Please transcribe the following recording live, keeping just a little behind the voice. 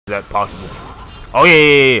that possible? Oh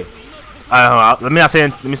yeah. Let me not say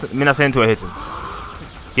until it hits him.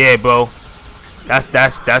 Yeah, bro. That's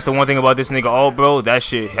the one thing about this nigga. Oh, bro, that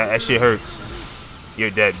shit hurts. You're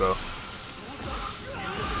dead, bro.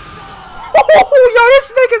 Oh, yo,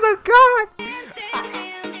 this nigga's a god.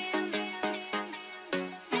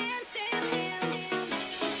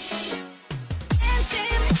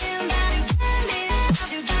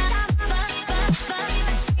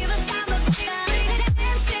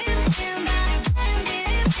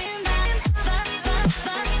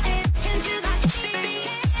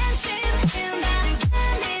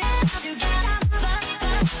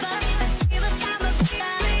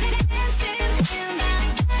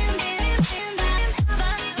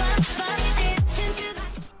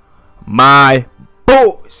 My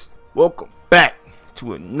boys, welcome back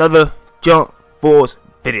to another Jump Force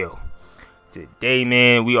video. Today,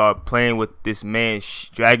 man, we are playing with this man,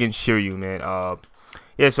 Dragon Shiryu, man.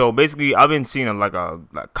 Yeah, so basically, I've been seeing like a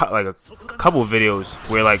couple of videos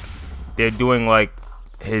where like they're doing like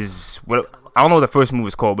his I don't know what the first move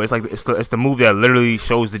is called, but it's the move that literally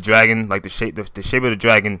shows the dragon, like the shape of the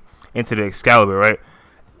dragon into the Excalibur, right?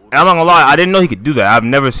 And I'm not gonna lie, I didn't know he could do that. I've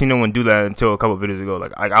never seen anyone do that until a couple of videos ago.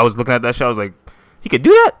 Like I was looking at that shit, I was like, he could do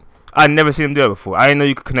that? I'd never seen him do that before. I didn't know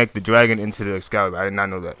you could connect the dragon into the Excalibur. I did not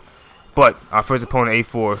know that. But our first opponent,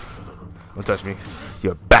 A4, don't touch me,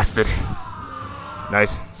 you bastard.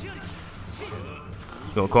 Nice. You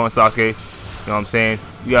gonna call him Sasuke? You know what I'm saying?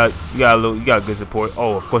 You got good support.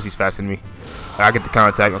 Oh, of course he's faster than me. I get the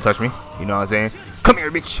counter attack. Don't touch me. You know what I'm saying? Come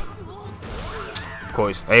here, bitch. Of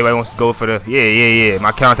course, everybody wants to go for the yeah.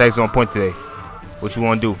 My counter attack is on point today. What you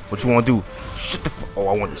want to do? What you want to do? Shut the fuck. Oh,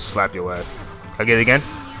 I want to slap your ass. Can I get it again?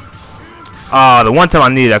 The one time I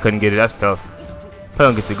needed, I couldn't get it. That's tough. Probably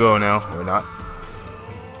don't get to go now or not.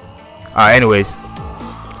 Alright, anyways,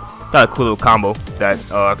 got a cool little combo that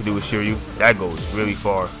I could do with Shiryu. That goes really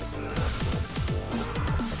far.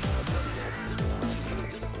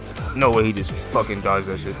 No way he just fucking dodged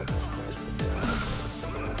that shit.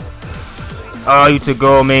 Oh, you to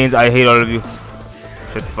go, mains. I hate all of you.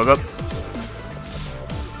 Shut the fuck up.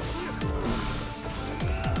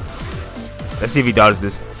 Let's see if he dodges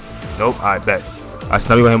this. Nope. I bet. Alright, so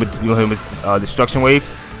now we're gonna hit him with destruction wave.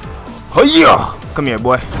 Oh yeah! Come here,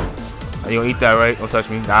 boy. You gonna eat that, right? Don't touch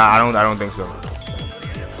me. Nah, I don't think so.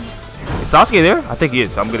 Is Sasuke there? I think he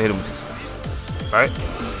is. So I'm gonna hit him with this. Alright.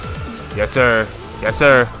 Yes, sir. Yes,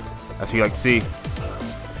 sir. That's what you like to see.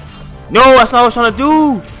 No, that's not what I was trying to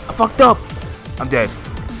do. I fucked up. I'm dead.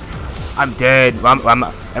 I'm dead.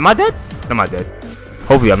 Am I dead? Am I dead?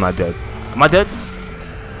 Hopefully I'm not dead. Am I dead?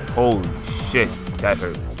 Holy shit. That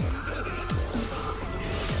hurt.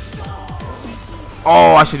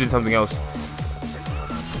 Oh, I should have did something else.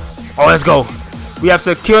 Oh, let's go. We have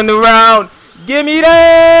secured the round. Give me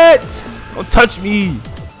that. Don't touch me.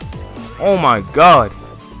 Oh my god.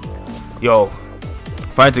 Yo.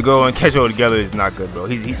 Fighting to go and catch all together is not good, bro.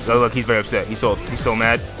 Look, he's very upset. He's so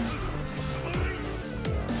mad.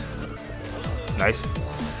 Nice.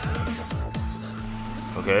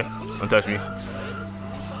 Okay, don't touch me.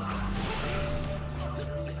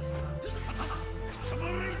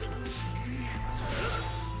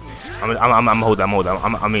 I'm hold that.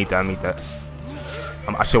 I'm gonna eat that.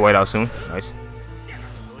 I should white out soon. Nice.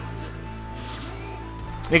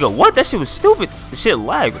 Nigga, what? That shit was stupid. The shit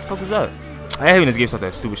lagged. What the fuck was that? I hate when this game starts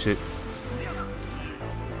that stupid shit.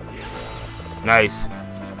 Nice.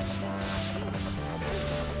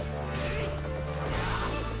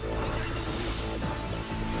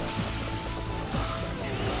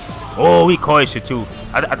 Oh, he caught shit too.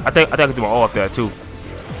 I think I could do my all off that too.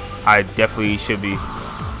 I definitely should be.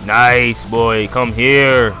 Nice, boy. Come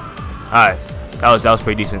here. Alright. That was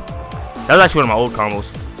pretty decent. That was actually one of my old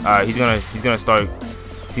combos. Alright, he's gonna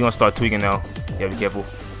start tweaking now. Yeah, be careful.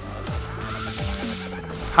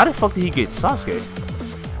 How the fuck did he get Sasuke?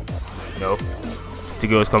 No.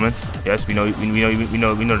 Tigger's coming. Yes, we know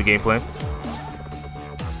the game plan.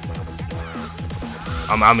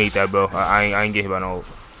 I'm gonna eat that, bro. I ain't get hit by no.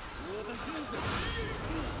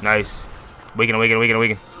 Nice. Waking.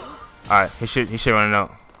 Alright, his shit running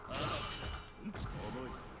out.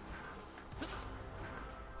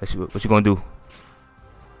 Let's see what you gonna do.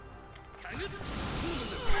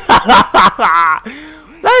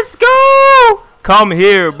 Let's go! Come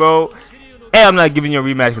here, bro. Hey, I'm not giving you a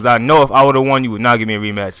rematch because I know if I would have won, you would not give me a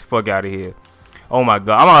rematch. Fuck out of here. Oh my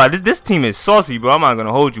god. This team is saucy, bro. I'm not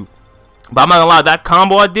gonna hold you. But I'm not gonna lie, that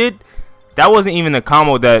combo I did, that wasn't even the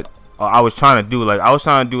combo that I was trying to do. Like I was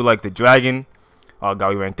trying to do like the dragon. Oh god,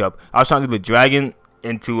 we ranked up. I was trying to do the dragon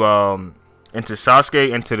into into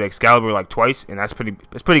Sasuke into the Excalibur like twice, and that's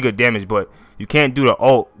pretty good damage. But you can't do the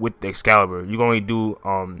ult with the Excalibur. You can only do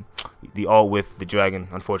the ult with the dragon,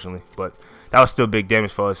 unfortunately. But that was still big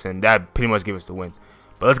damage for us, and that pretty much gave us the win.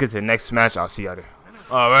 But let's get to the next match. I'll see y'all there.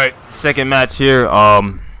 All right, second match here.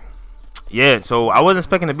 Yeah, so I wasn't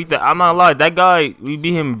expecting to beat that. I'm not gonna lie, that guy, we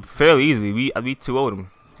beat him fairly easily. We 2-0'd him.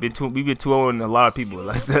 We been 2-0'ing a lot of people.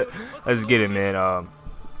 Let's get it, man.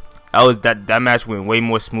 That match went way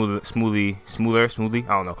more smoothly. I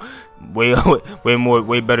don't know.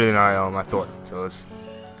 Way better than I thought. So it's,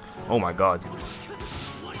 oh my god.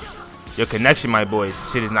 Your connection, my boys.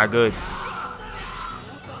 Shit is not good.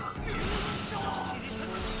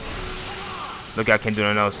 Look, I can't do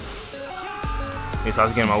nothing else. Yes, I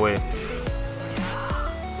was getting my way.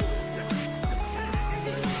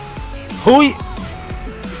 Hui!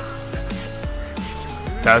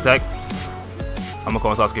 Side attack. I'm gonna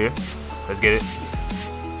call Sasuke here. Let's get it.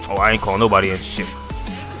 Oh, I ain't calling nobody in. Shit.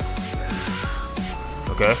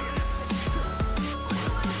 Okay.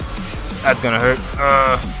 That's gonna hurt.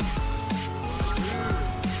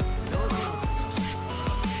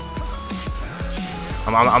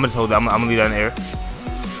 I'm gonna just hold that. I'm gonna leave that in the air.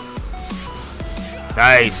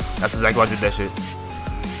 Nice. That's exactly why I did that shit.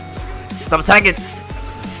 Stop attacking.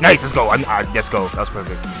 Nice. Let's go. Let's go. That was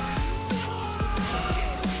perfect.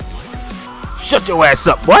 Shut your ass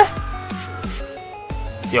up. What?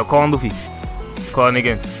 Yo, call him Luffy. Call him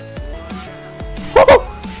again.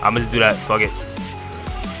 I'm gonna just do that. Fuck it.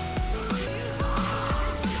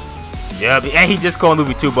 Yeah, and he just called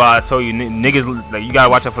Luffy too, but I told you, niggas, like, you gotta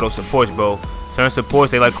watch out for those supports, bro. Certain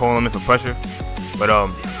supports, they like calling them in for pressure. But,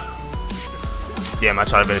 damn, I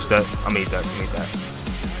try to finish that. I'm gonna eat that.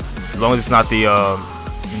 As long as it's not the,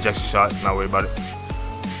 injection shot, I'm not worried about it.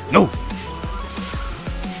 No!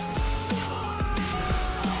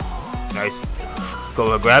 Nice.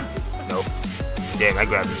 Go grab. No. Damn, I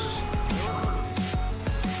grabbed this.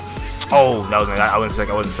 Oh, that was nice. I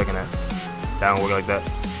wasn't expecting that. That don't work like that.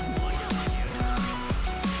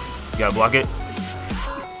 You gotta block it.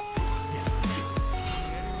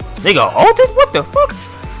 Nigga, ulted? What the fuck?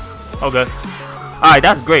 Okay. Alright,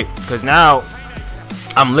 that's great. Cause now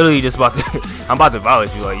I'm literally just about to I'm about to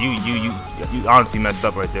violate you. Like you honestly messed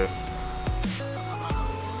up right there.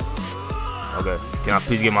 Okay. Can I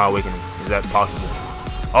please get my awakening? Is that possible?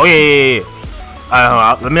 Oh yeah.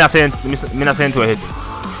 Let me not say until it hits it.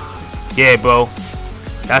 Yeah, bro.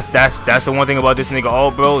 That's the one thing about this nigga.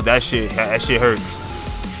 Oh, bro, that shit hurts.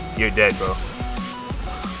 You're dead, bro.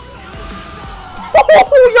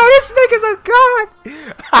 Oh, yo, this nigga's a god.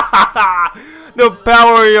 The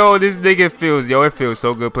power, yo, this nigga feels, yo, it feels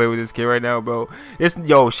so good playing with this kid right now, bro.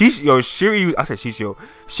 Shiryu, I said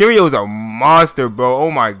Shiryu's a monster, bro.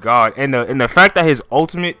 Oh my god, and the fact that his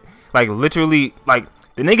ultimate, like, literally, like,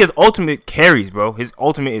 the nigga's ultimate carries, bro. His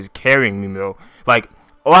ultimate is carrying me, bro. Like,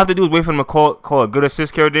 all I have to do is wait for him to call a good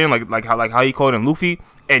assist character in, like how he called in Luffy,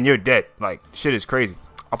 and you're dead. Like, shit is crazy.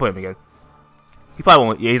 I'll put him again. He probably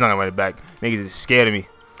won't. Yeah, he's not gonna run it back. Niggas is scared of me.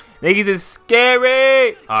 Niggas is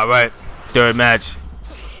scary. All right, third match.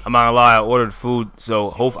 I'm not gonna lie, I ordered food,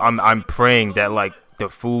 so I'm praying that, like, the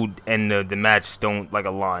food and the match don't, like,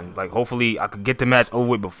 align. Like, hopefully I could get the match over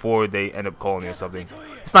with before they end up calling me or something.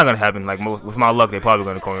 It's not gonna happen. Like, with my luck, they're probably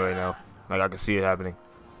gonna call me right now. Like, I can see it happening.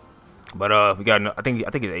 But we got, I think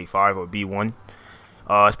it's A5 or B1.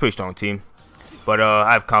 It's a pretty strong team. But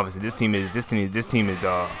I have confidence. This team is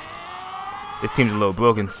a little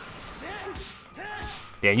broken.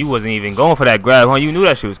 Yeah, you wasn't even going for that grab, huh? You knew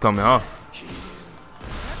that shit was coming, huh?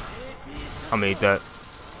 I'm gonna eat that.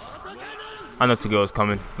 I know Taguro was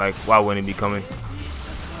coming. Like, why wouldn't he be coming?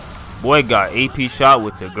 Boy got AP shot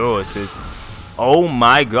with Taguro assist. Oh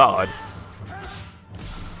my god.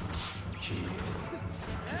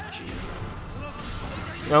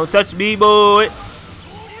 Don't touch me, boy.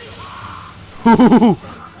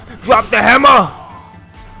 Drop the hammer.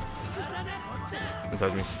 Don't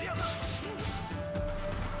touch me.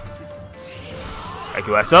 Back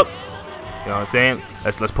your ass up. You know what I'm saying?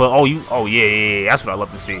 Let's put. Oh yeah. That's what I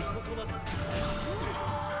love to see.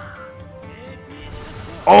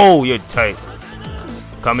 Oh, you're tight.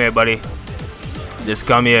 Come here, buddy. Just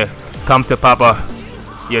come here. Come to Papa.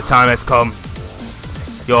 Your time has come.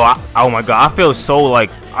 Yo, oh my god, I feel so, like,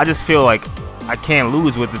 I just feel like I can't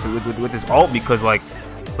lose with this ult, because, like,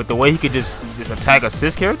 with the way he could just attack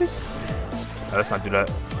assist characters. Let's not do that.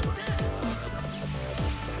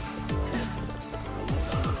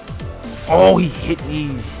 Oh, he hit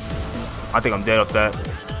me. I think I'm dead off that.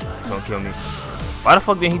 It's gonna kill me. Why the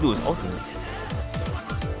fuck didn't he do his ultimate?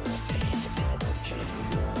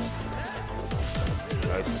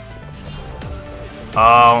 Nice.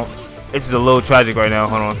 This is a little tragic right now.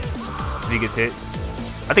 Hold on. If he gets hit.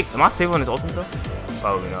 I think, am I safe on his ultimate though?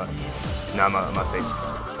 Probably not. Nah, I'm not safe.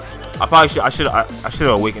 I probably should. I should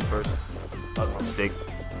have awakened first. That was my mistake.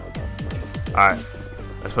 All right.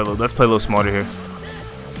 Let's play a little smarter here.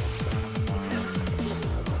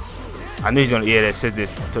 I knew he's gonna. Yeah, that said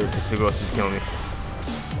this to go just kill me.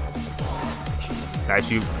 Nice,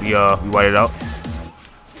 we white it out.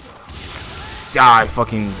 I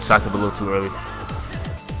fucking sized up a little too early.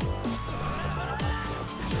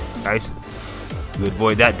 Nice. You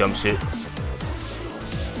avoid that dumb shit.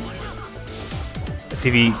 Let's see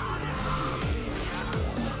if he.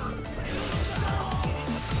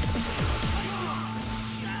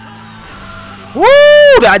 Woo!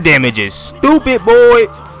 That damage is stupid, boy.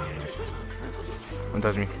 Don't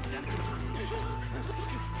touch me.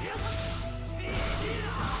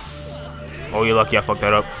 Oh, you're lucky I fucked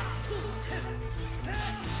that up.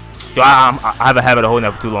 Yo, I have a habit of holding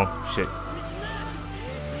that for too long. Shit.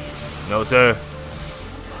 No, sir.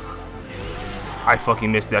 I fucking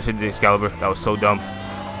missed it. I should have did Excalibur. That was so dumb.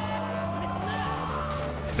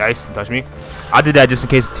 Nice. Don't touch me. I did that just in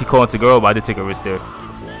case he called into girl, but I did take a risk there.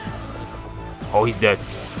 Oh, he's dead.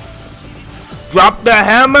 Drop the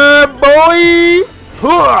hammer, boy!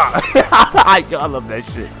 I love that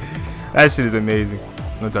shit. That shit is amazing.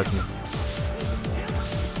 Don't touch me.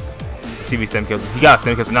 Let's see if he stem kills. He got a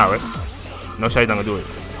stem kills now, right? No shot he's not gonna do it.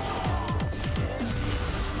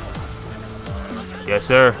 Yes,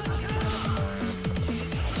 sir.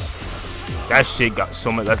 That shit got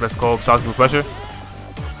so much. Let's call shock through pressure.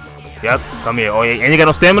 Yep. Come here. Oh, yeah. And you got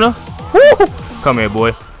no stamina? Woo! Come here,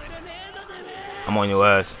 boy. I'm on your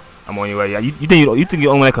ass. I'm on your ass. Yeah, you think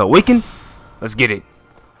you're only like awaken? Let's get it.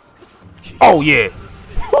 Oh yeah.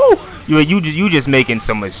 Woo! You just making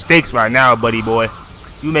some mistakes right now, buddy boy.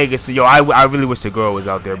 You making some. Yo, I really wish the girl was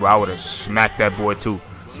out there, bro. I would have smacked that boy too.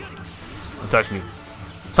 Don't touch me,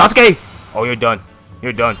 Sasuke. Oh, you're done.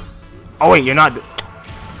 You're done. Oh wait, you're not. Yo,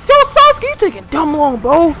 Sasuke, you taking dumb long,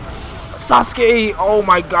 bro. Sasuke. Oh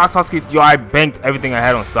my God, Sasuke. Yo, I banked everything I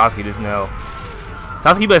had on Sasuke just now.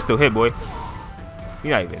 Sasuke, you better still hit, boy.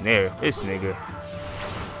 You're not even there. This nigga.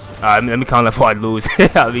 Alright, let me count that before I lose.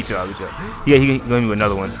 I'll beat you. Yeah, he gave me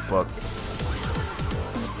another one. Fuck.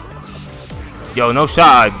 Yo, no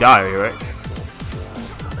shot. I die, right?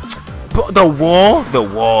 Bro, the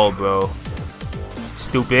wall, bro.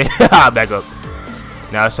 Stupid. Back up.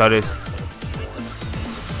 Now let's try this.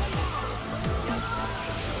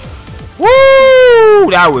 Woo!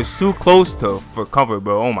 That was too close for comfort,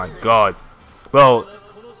 bro. Oh my God, bro.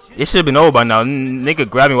 It should have been over by now. Nigga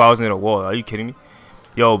grabbed me while I was in the wall. Are you kidding me?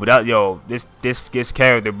 Yo, but this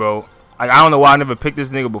character, bro. I don't know why I never picked this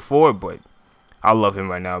nigga before, but I love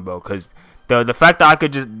him right now, bro. Cause the fact that I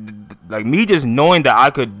could just me just knowing that I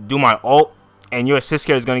could do my ult and your assist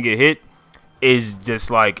carry is gonna get hit is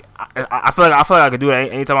just like I feel like I could do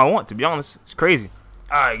it anytime I want. To be honest, it's crazy.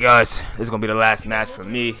 All right, guys, this is gonna be the last match for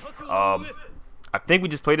me. I think we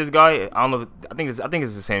just played this guy. I don't know. I think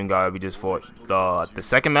it's the same guy we just fought the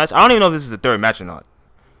second match. I don't even know if this is the third match or not.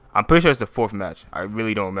 I'm pretty sure it's the fourth match. I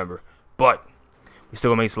really don't remember. But we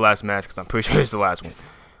still gonna make this the last match because I'm pretty sure it's the last one.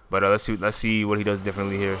 But let's see what he does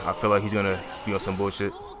differently here. I feel like he's gonna be on some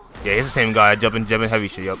bullshit. Yeah, he's the same guy. Jumping heavy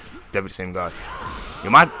shit. Yup, definitely the same guy. Yeah,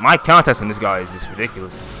 my counter attack on this guy is just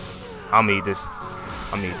ridiculous. I'm gonna eat this.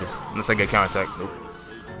 Unless I get counter attack. Nope.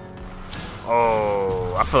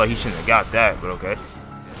 Oh, I feel like he shouldn't have got that, but okay.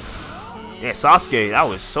 Yeah, Sasuke, that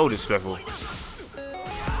was so disrespectful.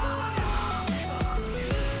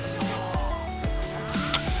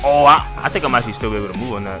 Oh, I think I'm actually still be able to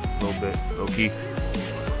move on that a little bit, low key.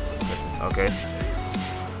 Okay.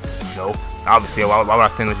 No, obviously, why would I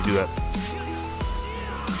stand let you do that?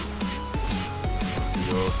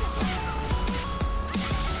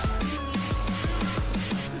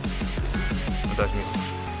 Don't touch me.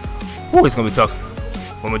 Ooh, it's gonna be tough.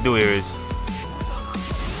 What I'm gonna do here is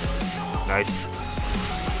nice.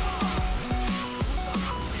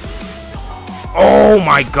 Oh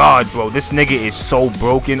my God, bro, this nigga is so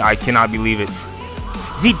broken. I cannot believe it.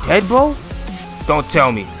 Is he dead, bro? Don't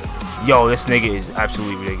tell me. Yo, this nigga is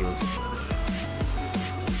absolutely ridiculous.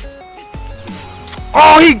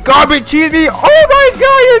 Oh, he garbage cheesed me. Oh my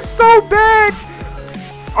God, you're so bad.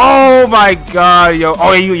 Oh my God, yo.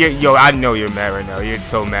 Oh, yo, I know you're mad right now. You're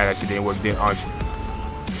so mad that shit didn't work, aren't you?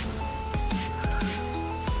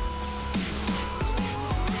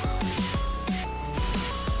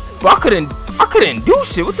 Bro, I couldn't do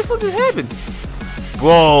shit. What the fuck just happened?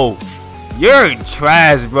 Bro, you're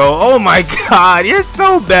trash, bro. Oh my God, you're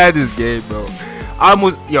so bad this game, bro. I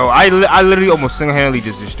literally almost single-handedly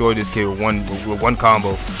just destroyed this kid with one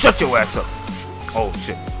combo. Shut your ass up. Oh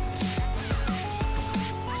shit.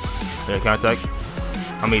 Yeah, counter attack.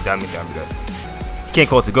 I made that. You can't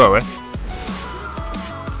call it to go, right?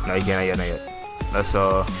 No, you can't. Not yet. Let's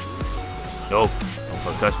Yo, don't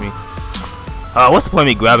fucking touch me. What's the point of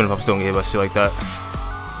me grabbing if I'm still gonna hit by shit like that?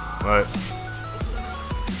 Alright.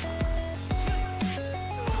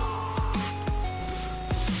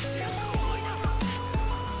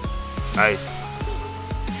 Nice.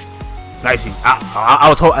 I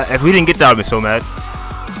was hoping if we didn't get that, I'd be so mad.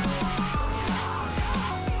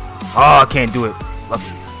 Oh, I can't do it. Lucky.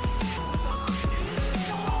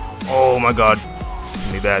 Oh my god.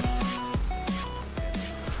 It's me bad.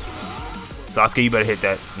 Sasuke, you better hit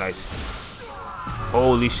that. Nice.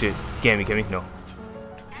 Holy shit. Can me? No.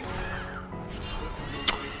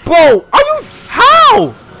 Bro, are you...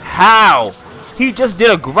 How? He just did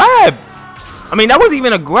a grab. I mean, that wasn't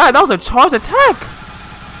even a grab. That was a charged attack.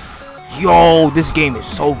 Yo, this game is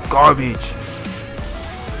so garbage.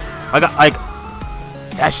 I got, like...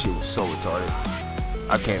 That shit was so retarded.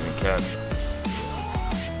 I can't even cap.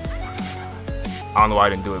 I don't know why I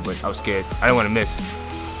didn't do it, but I was scared. I didn't want to miss.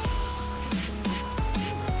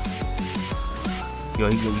 Yo,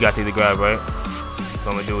 you gotta take the grab, right? So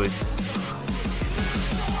I'm gonna do it.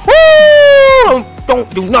 Woo! Don't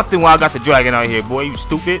do nothing while I got the dragon out here, boy. You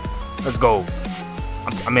stupid. Let's go.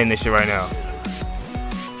 I'm in this shit right now.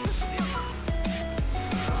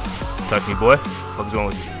 Touch me, boy. What is wrong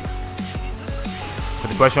with you? Put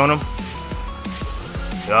the pressure on him.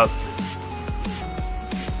 Yup.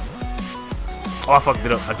 Oh, I fucked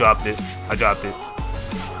it up. I dropped it.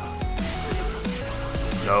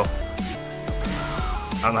 No.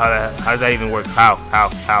 I don't know how does that even work? How?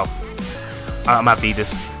 I'm gonna beat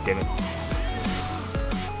this. Damn it.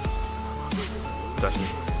 Touch me.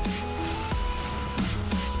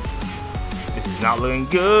 This is not looking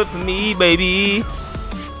good for me, baby.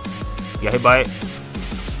 You got hit by it.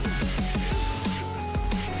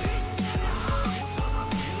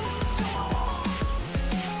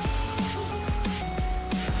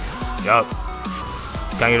 Yup.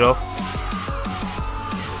 Can't get it off.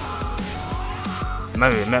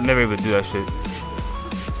 Never even do that shit.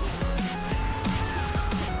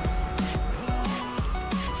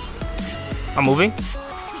 I'm moving.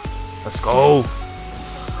 Let's go.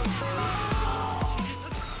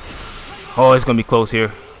 Oh, it's gonna be close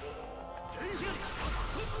here.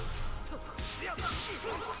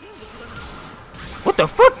 What the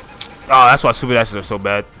fuck? Oh, that's why super dashes are so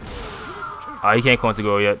bad. He can't come to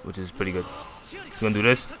go yet, which is pretty good. You gonna do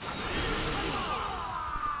this?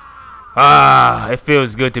 It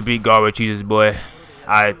feels good to beat garbage cheeses, boy.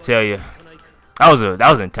 I tell you, that was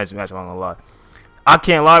an intense match. I'm not gonna lie. I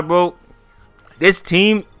can't lie, bro. This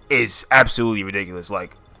team is absolutely ridiculous.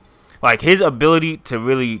 Like his ability to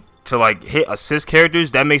really like hit assist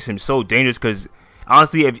characters, that makes him so dangerous. Because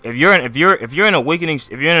honestly, if you're in an awakening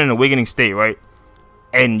state, right,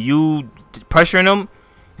 and you pressuring them,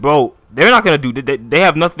 bro, they're not gonna do. They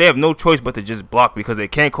have no choice but to just block because they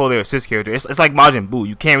can't call their assist character. It's like Majin Buu.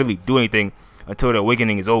 You can't really do anything until the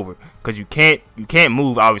awakening is over because you can't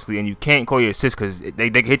move obviously, and you can't call your assist because they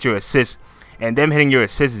hit your assist, and them hitting your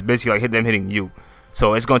assist is basically like them hitting you.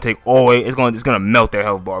 So it's gonna take it's gonna melt their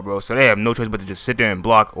health bar, bro. So they have no choice but to just sit there and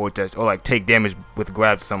block or like take damage with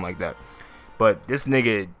grabs or something like that. But this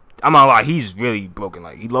nigga, I'm not gonna lie, he's really broken.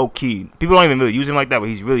 Like he low key. People don't even really use him like that, but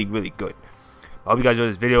he's really good. I hope you guys enjoyed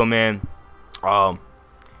this video, man.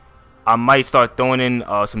 I might start throwing in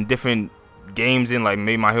some different games in, like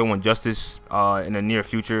maybe My Hero 1 Justice in the near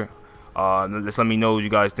future. Just let me know what you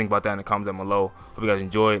guys think about that in the comments down below. Hope you guys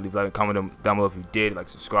enjoyed. Leave a like and comment down below if you did. Like,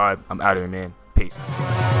 subscribe. I'm out of here, man. Peace.